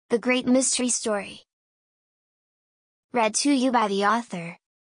The Great Mystery Story. Read to you by the author.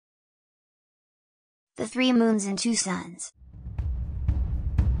 The Three Moons and Two Suns.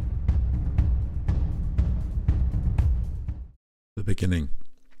 The beginning.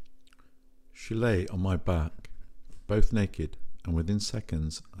 She lay on my back, both naked, and within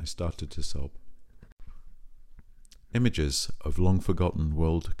seconds I started to sob. Images of long-forgotten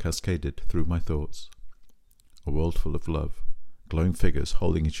world cascaded through my thoughts. A world full of love, glowing figures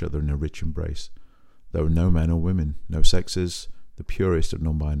holding each other in a rich embrace. There were no men or women, no sexes, the purest of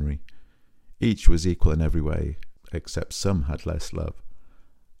non-binary. Each was equal in every way, except some had less love.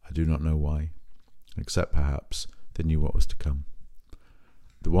 I do not know why, except perhaps they knew what was to come.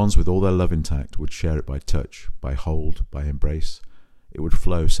 The ones with all their love intact would share it by touch, by hold, by embrace. It would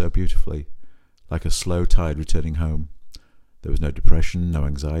flow so beautifully, like a slow tide returning home. There was no depression, no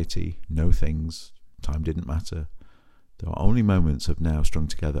anxiety, no things. Time didn't matter. There were only moments of now strung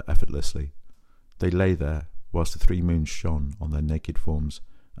together effortlessly. They lay there, whilst the three moons shone on their naked forms,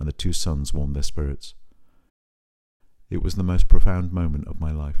 and the two suns warmed their spirits. It was the most profound moment of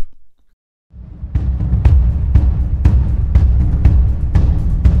my life.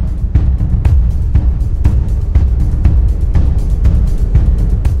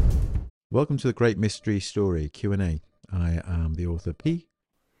 Welcome to the Great Mystery Story Q&A. I am the author P.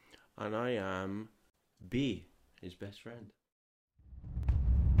 And I am B, his best friend.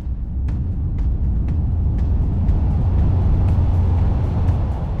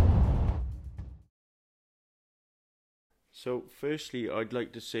 So, firstly, I'd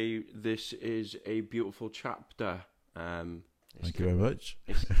like to say this is a beautiful chapter. Thank you very much.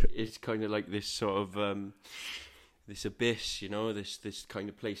 It's kind of like this sort of this abyss, you know, this kind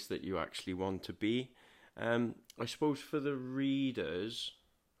of place that you actually want to be. I suppose for the readers,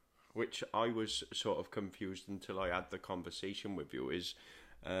 which I was sort of confused until I had the conversation with you, is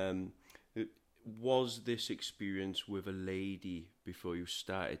was this experience with a lady before you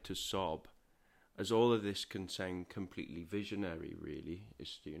started to sob? As all of this can sound completely visionary, really.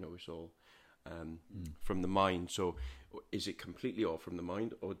 It's, you know, it's all from the mind. So is it completely all from the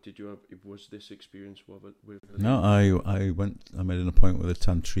mind, or was this experience with a lady? No, I made an appointment with a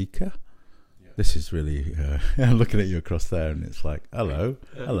tantrika. Yeah. This is really, I'm looking at you across there and it's like, hello,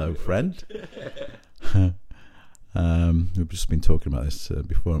 friend. We've just been talking about this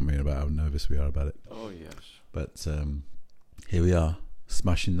before, haven't we, about how nervous we are about it. Oh, yes. But here we are,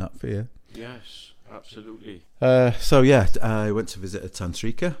 smashing that fear. Yes, absolutely. So yeah, I went to visit a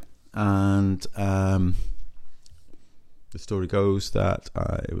tantrika, and the story goes that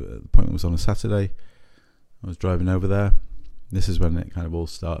the appointment was on a Saturday. I was driving over there. This is when it kind of all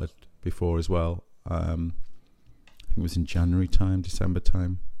started before as well. I think it was in January time, December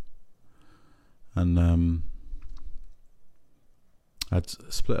time. And I'd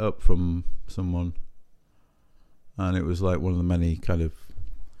split up from someone, and it was like one of the many kind of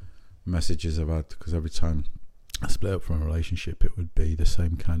messages I've had, because every time I split up from a relationship it would be the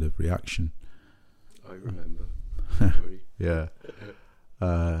same kind of reaction. I remember. Yeah.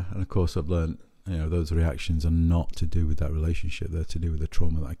 And of course I've learned, you know, those reactions are not to do with that relationship, they're to do with the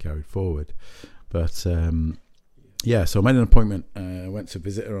trauma that I carried forward. But yeah, so I made an appointment. I went to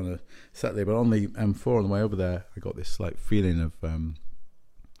visit her on a Saturday, but on the M4 on the way over there I got this like feeling of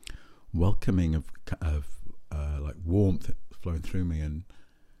welcoming, of like warmth flowing through me, and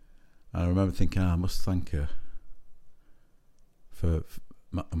I remember thinking, I must thank her for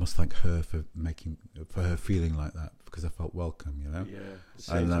her feeling like that, because I felt welcome, you know. Yeah, it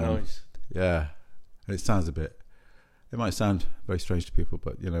sounds nice. Yeah, and it might sound very strange to people,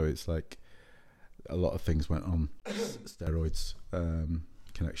 but you know, it's like a lot of things went on, steroids,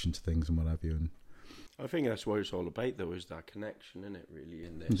 connection to things and what have you, and I think that's what it's all about, though, is that connection, isn't it, really,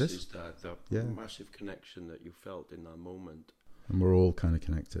 in this? Is that massive connection that you felt in that moment. And we're all kind of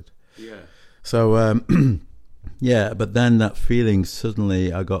connected. Yeah. So, yeah, but then that feeling,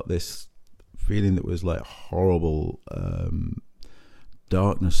 suddenly I got this feeling that was like horrible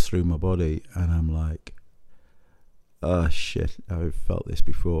darkness through my body, and I'm like, oh shit, I've felt this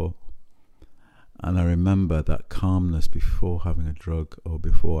before. And I remember that calmness before having a drug or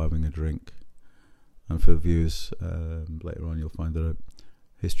before having a drink. And for the viewers, later on you'll find a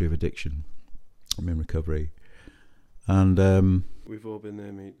history of addiction. I'm in recovery. And we've all been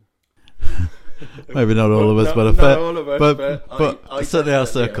there, mate. Maybe not all of us, but certainly our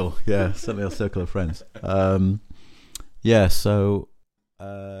circle. Yeah, certainly our circle of friends. Yeah, so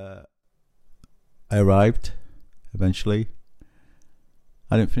I arrived eventually.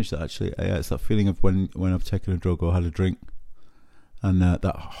 I didn't finish that actually. Yeah, it's that feeling of when I've taken a drug or had a drink, and that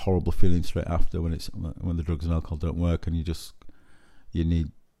horrible feeling straight after when the drugs and alcohol don't work, and you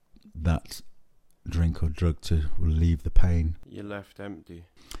need that drink or drug to relieve the pain. You're left empty.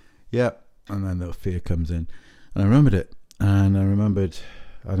 Yeah, and then the fear comes in. And I remembered it, and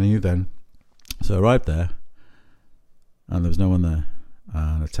I knew then. So I arrived there, and there was no one there,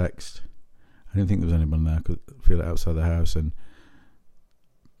 and a text. I didn't think there was anyone there. I could feel it outside the house, and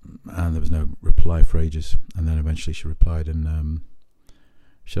there was no reply for ages. And then eventually she replied, and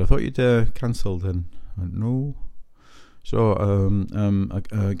she said, "I thought you'd cancelled." And I went, "No." So,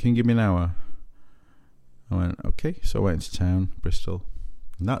 can you give me an hour? I went, "Okay." So I went into town, Bristol,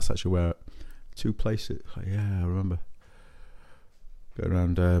 and that's actually where two places. Yeah, I remember going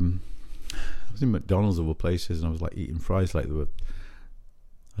around. I was in McDonald's of all places, and I was like eating fries like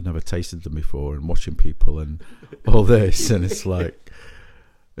I'd never tasted them before, and watching people and all this, and it's like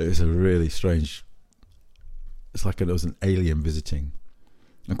it was a really strange. It's like it was an alien visiting.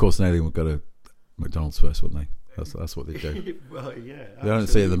 Of course, an alien would go to McDonald's first, wouldn't they? That's what they do. Well, yeah. They don't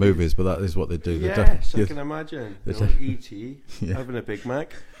see it in the movies, but that is what they do. Yes, I can imagine. E.T. having a Big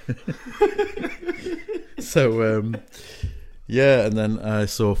Mac. So, yeah, and then I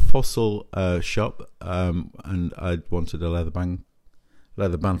saw a fossil shop, and I wanted a leather band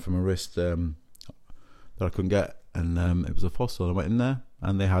for my wrist that I couldn't get, and it was a fossil. I went in there,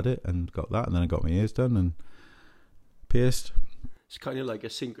 and they had it, and got that, and then I got my ears done and pierced. It's kind of like a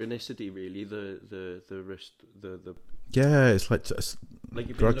synchronicity, really. The wrist, the yeah, it's like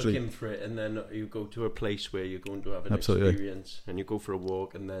you've been looking for it, and then you go to a place where you're going to have an experience, and you go for a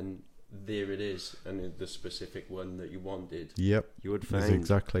walk, and then there it is, and the specific one that you wanted. Yep, you would find. It's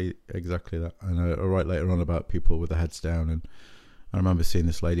exactly that. And I write later on about people with their heads down, and I remember seeing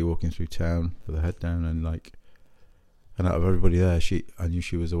this lady walking through town with her head down, and out of everybody there, I knew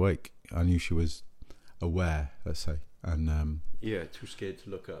she was awake. I knew she was aware, let's say, and yeah, too scared to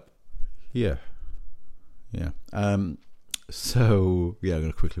look up. Yeah. So yeah, I'm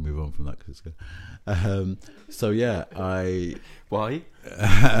going to quickly move on from that because it's good. So yeah, Why?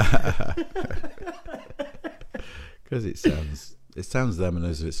 Because it sounds them, and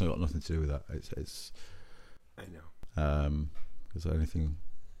as if it's got nothing to do with that. It's I know. Is there anything?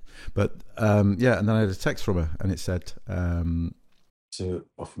 But yeah, and then I had a text from her, and it said to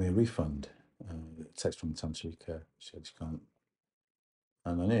offer me a refund. A text from Tantrika. She said she can't,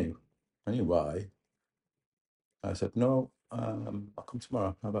 and I knew why. I said no. I'll come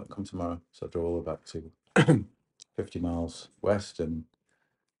tomorrow. How about come tomorrow? So I drove all the way back to 50 miles west and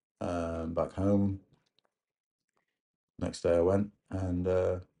back home. Next day I went and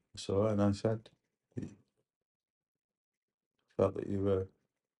saw her, and I said, "Felt that you were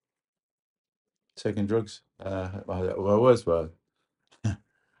taking drugs." My words were,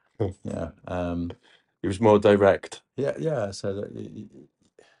 yeah. It was more direct. Yeah. I said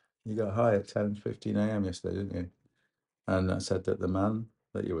you got high at 10:15 a.m. yesterday, didn't you? And I said that the man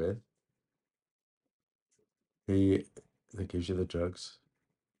that you're with, that gives you the drugs,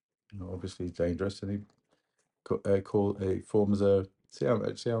 obviously he's dangerous, and he forms a. See how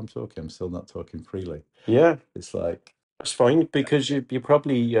I'm talking. I'm still not talking freely. Yeah, it's like that's fine because you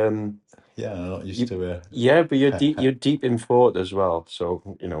probably yeah, I'm not used to it. Yeah, but you're deep in thought as well.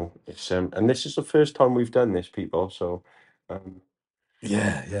 So it's and this is the first time we've done this, people. So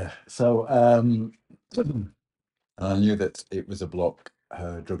yeah. So I knew that it was a block.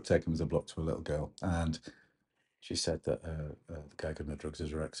 Her drug taking was a block to a little girl, and she said that the guy giving her drugs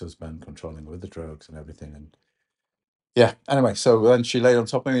is her ex-husband, controlling her with the drugs and everything. And yeah, anyway, so then she laid on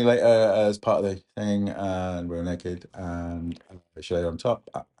top of me later as part of the thing, and we were naked, and she laid on top,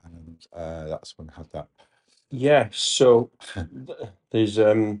 and that's when I had that. Yeah, so there's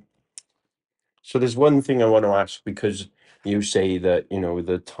one thing I want to ask, because you say that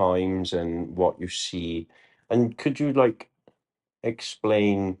the times and what you see, and could you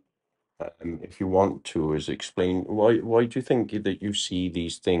explain, if you want to, explain why do you think that you see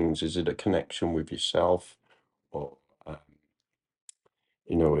these things? Is it a connection with yourself, or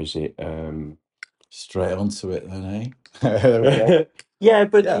is it straight onto it then, eh? yeah,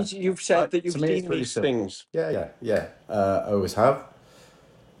 but you've said that you've seen these things. Yeah. I always have,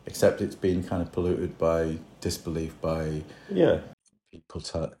 except it's been kind of polluted by disbelief, by people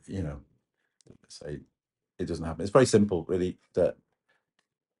say it doesn't happen. It's very simple, really, that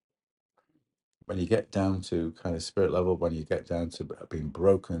when you get down to kind of spirit level, when you get down to being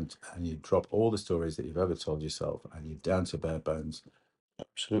broken, and you drop all the stories that you've ever told yourself, and you're down to bare bones.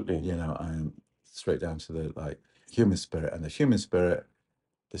 Absolutely. I'm straight down to the human spirit, and the human spirit,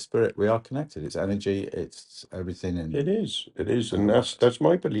 the spirit, we are connected. It's energy, it's everything. And it is, and that's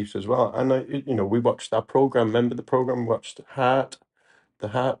my beliefs as well. And we watched that program. Remember the program? We watched Heart the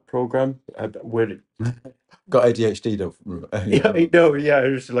heart program, where Got ADHD, don't yeah, I know. Yeah,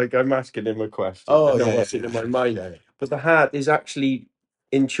 it's like I'm asking him a question. Oh, I know yeah, what's yeah, in my mind. yeah. But the heart is actually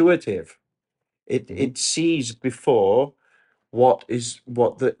intuitive. It sees before what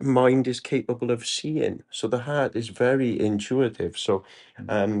the mind is capable of seeing. So the heart is very intuitive. So,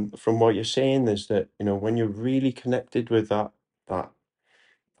 from what you're saying is that when you're really connected with that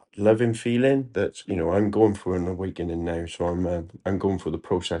loving feeling, that I'm going through an awakening now. So I'm going through the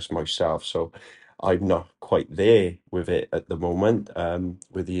process myself. So I'm not quite there with it at the moment,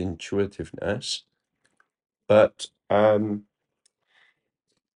 with the intuitiveness, but I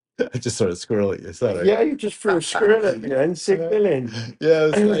just sort of squirrel at you, sorry. yeah, you just threw a squirrel at me and signaling. Yeah,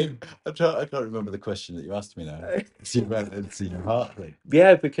 it's like, I can't remember the question that you asked me now. So you went into your heart thing.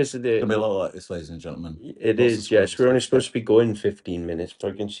 Yeah, because of It's the gonna be a lot like this, ladies and gentlemen. it Lots of is, yes. squirrels. We're only supposed to be going 15 minutes,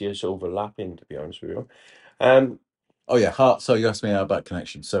 but I can see us overlapping, to be honest with you. Oh yeah, heart. So you asked me about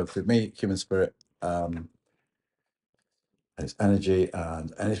connection. So for me, human spirit, it's energy,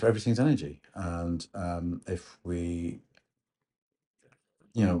 and everything's energy. And if we,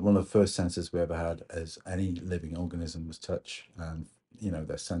 one of the first senses we ever had as any living organism was touch, and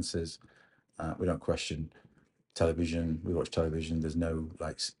their senses. We don't question television. We watch television. There's no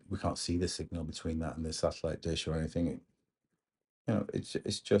we can't see the signal between that and the satellite dish or anything.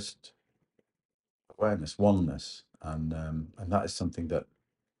 It's just awareness, oneness, and that is something that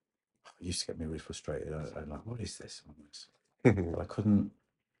used to get me really frustrated. I'm like, what is this oneness? But I couldn't.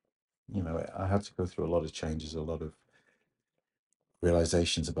 I had to go through a lot of changes, a lot of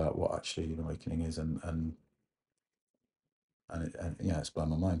realizations about what actually an awakening is, and yeah, it's blown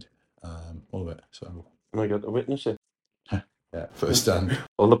my mind, all of it. So I got to witness it. yeah, firsthand.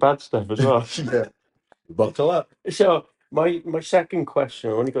 All the bad stuff as well. Yeah, buckle up. So my second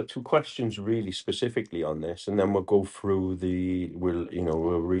question, I only got two questions really specifically on this, and then we'll go through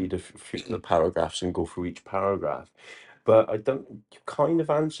we'll read a few of the paragraphs and go through each paragraph. But I don't you kind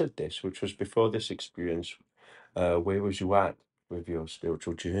of answered this, which was before this experience. Where was you at with your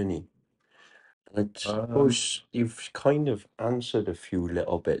spiritual journey? I suppose you've kind of answered a few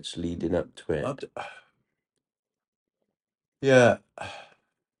little bits leading up to it. Yeah,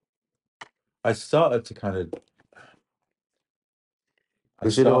 I started to kind of.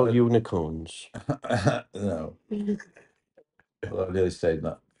 Was it all unicorns? No, well, I nearly stayed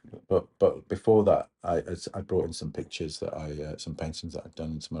that. But before that, I brought in some pictures that some paintings that I'd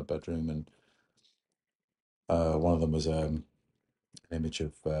done into my bedroom, and one of them was an image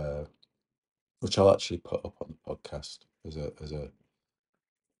of which I'll actually put up on the podcast as a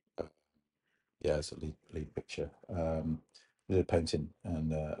lead picture. Did a painting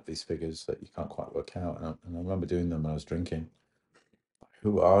and these figures that you can't quite work out, and I remember doing them when I was drinking.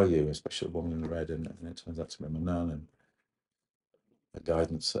 Who are you? Especially the woman in red, and it turns out to be my nun and a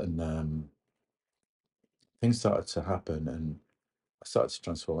guidance, and things started to happen, and I started to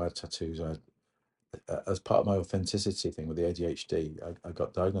transform. I had tattoos. As part of my authenticity thing with the ADHD, I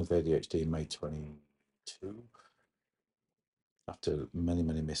got diagnosed with ADHD in May 22 after many,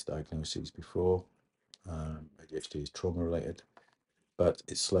 many misdiagnoses before. ADHD is trauma related, but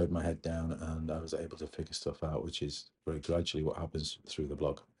it slowed my head down and I was able to figure stuff out, which is very gradually what happens through the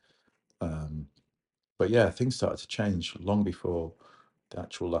blog. But yeah, things started to change long before the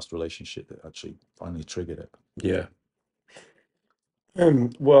actual last relationship that actually finally triggered it. Yeah.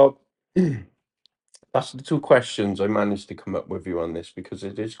 Well, that's the two questions I managed to come up with you on this because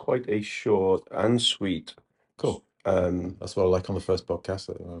it is quite a short and sweet. Cool. Um, That's what I like on the first podcast.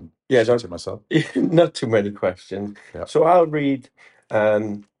 yeah, To myself. not too many questions. Yeah. So I'll read.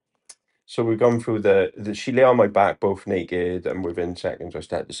 So we've gone through she lay on my back, both naked, and within seconds I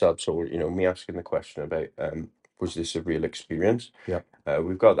started to sob. So me asking the question about was this a real experience? Yeah.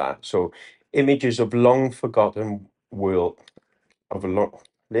 We've got that. So images of long forgotten world of a long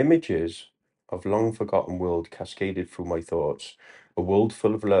images of long forgotten world cascaded through my thoughts. A world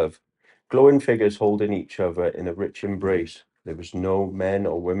full of love, glowing figures holding each other in a rich embrace. There was no men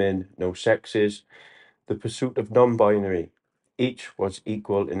or women, no sexes. The pursuit of non-binary. Each was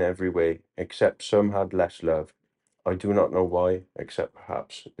equal in every way, except some had less love. I do not know why, except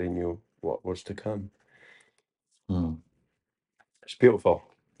perhaps they knew what was to come. It's beautiful.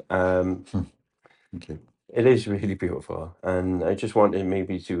 Thank you. It is really beautiful, and I just wanted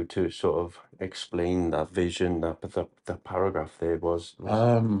maybe to sort of explain that vision, that the paragraph there was.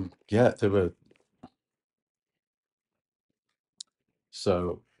 Yeah, there were.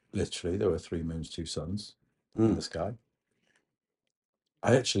 So literally, there were 3 moons, 2 suns in the sky.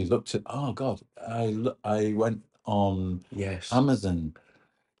 I actually looked at. Oh God, I went on Yes. Amazon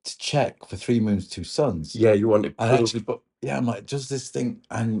to check for 3 moons, 2 suns. Yeah, you wanted I proof. actually yeah, I'm like, just this thing,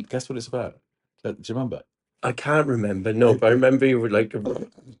 and guess what it's about? Do you remember? I can't remember, no, but I remember you were like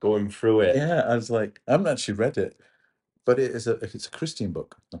going through it. Yeah, I was like, I haven't actually read it, but it's a Christian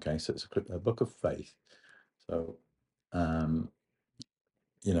book. Okay, so it's a book of faith. So, um,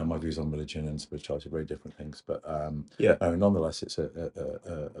 my views on religion and spirituality are very different things, but Yeah. nonetheless, it's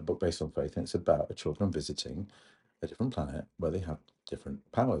a book based on faith, and it's about children visiting a different planet where they have different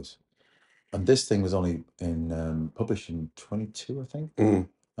powers. And this thing was only published in 22, I think.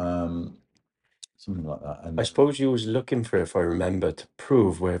 Mm. Something like that. And I suppose you was looking for, if I remember, to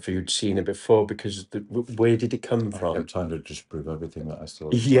prove whether you'd seen it before, because where did it come I from? kept trying to disprove everything that I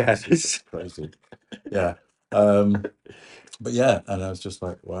saw. Yes. It's crazy. Yeah. But yeah, and I was just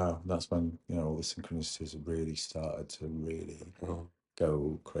like, wow, that's when, all the synchronicities really started to really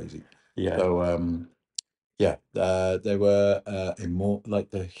go crazy. Yeah. So, yeah, they were like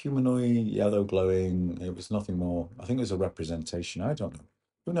the humanoid, yellow glowing. It was nothing more. I think it was a representation. I don't know.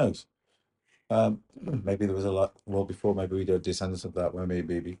 Who knows? Maybe there was a lot world before. Maybe we did descendants of that. Where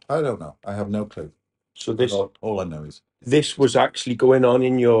maybe I don't know. I have no clue. So But all I know is this was actually going on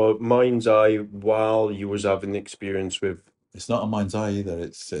in your mind's eye while you was having the experience with. it's not a mind's eye either.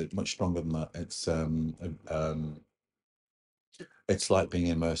 It's much stronger than that. It's like being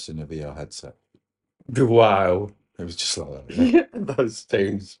immersed in a VR headset. Wow. It was just like that. Yeah. That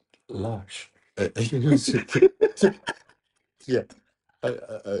sounds lush. Yeah.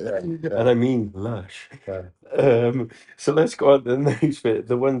 And I mean lush. Yeah. So let's go on to the next bit.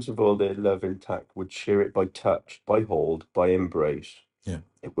 The ones with all their love intact would share it by touch, by hold, by embrace. Yeah.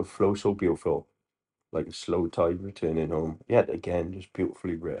 It would flow so beautiful, like a slow tide returning home. Yet again, just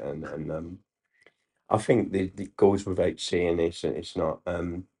beautifully written. And I think it goes without saying this, and it's not.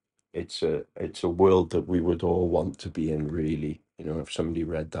 It's a world that we would all want to be in. Really, if somebody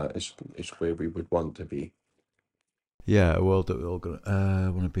read that, it's where we would want to be. Yeah, a world that we're all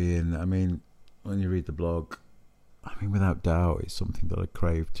gonna want to be in. I mean, when you read the blog, I mean, without doubt, it's something that I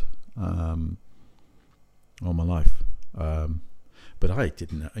craved all my life. But I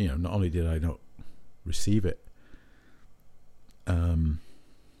didn't, not only did I not receive it, the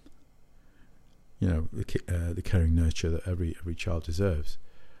caring nurture that every child deserves.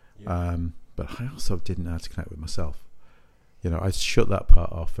 Yeah. But I also didn't know how to connect with myself. I shut that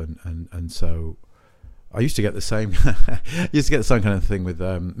part off, and so I used to get the same. Kind of thing with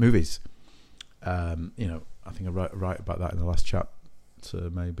movies. I think I write about that in the last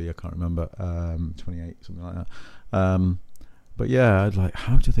chapter, maybe, I can't remember, 28, something like that. But yeah, I'd like,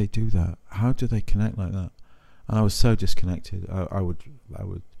 how do they do that? How do they connect like that? And I was so disconnected. I would,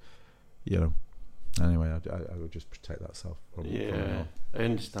 anyway, I would just protect that self. From I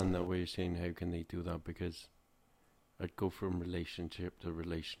understand that way you're saying, how can they do that? Because I'd go from relationship to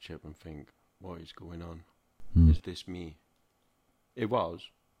relationship and think, what is going on? Is this me? It was,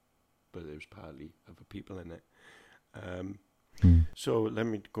 but there was partly other people in it. So let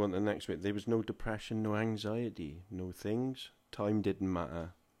me go on to the next bit. There was no depression, no anxiety, no things. Time didn't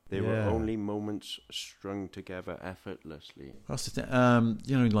matter. They were only moments strung together effortlessly. That's the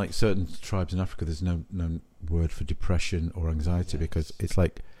thing. Like certain tribes in Africa, there's no word for depression or anxiety because it's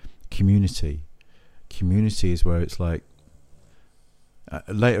like community. Community is where it's like.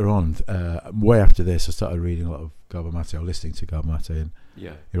 Later on, way after this, I started reading a lot of Gabor Mate, or listening to Gabor Mate, and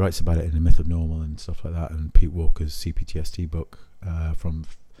he writes about it in The Myth of Normal and stuff like that, and Pete Walker's CPTSD book, From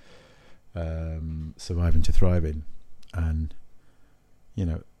Surviving to Thriving, and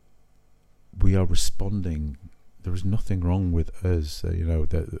we are responding. There is nothing wrong with us.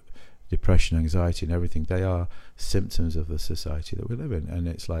 The depression, anxiety, and everything, they are symptoms of the society that we live in, and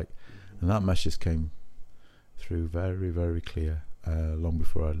it's like, and that message came through very, very clear. Long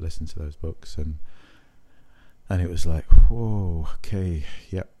before I listened to those books, and it was like, whoa, okay,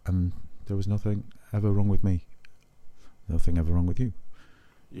 yep. And there was nothing ever wrong with me, nothing ever wrong with you.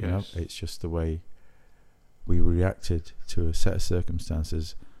 Yes. It's just the way we reacted to a set of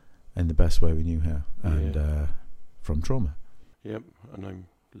circumstances in the best way we knew how, and from trauma. Yep, and I'm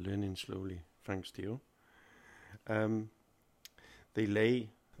learning slowly, thanks to you. They lay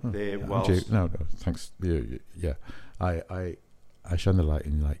there whilst... No, thanks. Yeah, I shone the light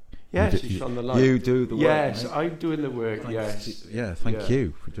and yes, you shone the light. You do the work. Yes, I'm doing the work. Yes. Yeah, thank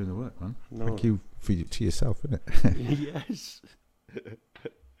you for doing the work, man. No. Thank you to yourself, isn't it? Yes.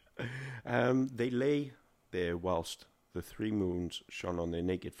 They lay there whilst the three moons shone on their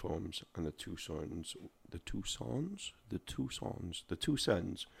naked forms, and the two suns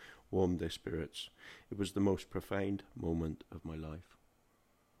warmed their spirits. It was the most profound moment of my life.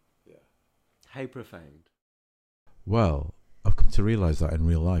 Yeah. How profound? Well, I've come to realise that in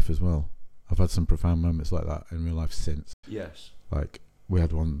real life as well. I've had some profound moments like that in real life since. Yes. Like we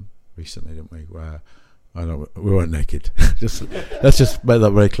had one recently, didn't we? Where I know we weren't naked. Let's just make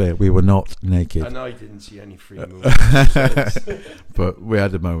that very clear. We were not naked. And I didn't see any free movement. But we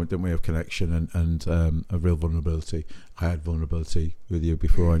had a moment, didn't we, of connection and a real vulnerability. I had vulnerability with you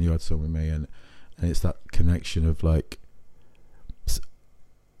before, and you had some with me, and it's that connection of like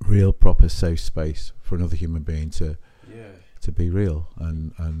real, proper, safe space for another human being to be real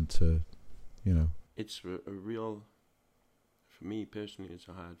and to, you know. It's a real, for me personally, it's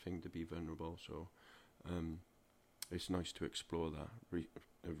a hard thing to be vulnerable. So. It's nice to explore that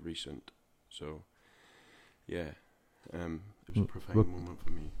of recent. So, yeah, it was a profound moment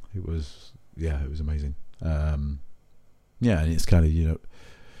for me. It was amazing. Yeah, and it's kind of, you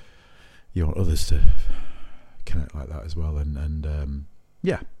want others to connect like that as well. And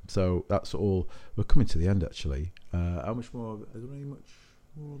yeah, so that's all. We're coming to the end, actually. How much more? Is there any much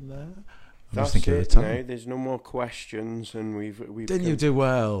more on there? That's it now. There's no more questions, and we've. Didn't you do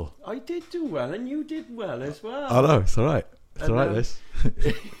well? I did do well, and you did well as well. Oh no, it's all right. It's all right. This.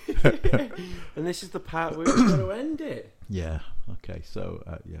 And this is the part where we're going to end it. Yeah. Okay. So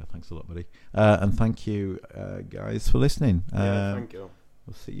yeah, thanks a lot, buddy, and thank you, guys, for listening. Thank you.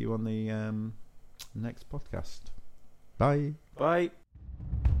 We'll see you on the next podcast. Bye. Bye.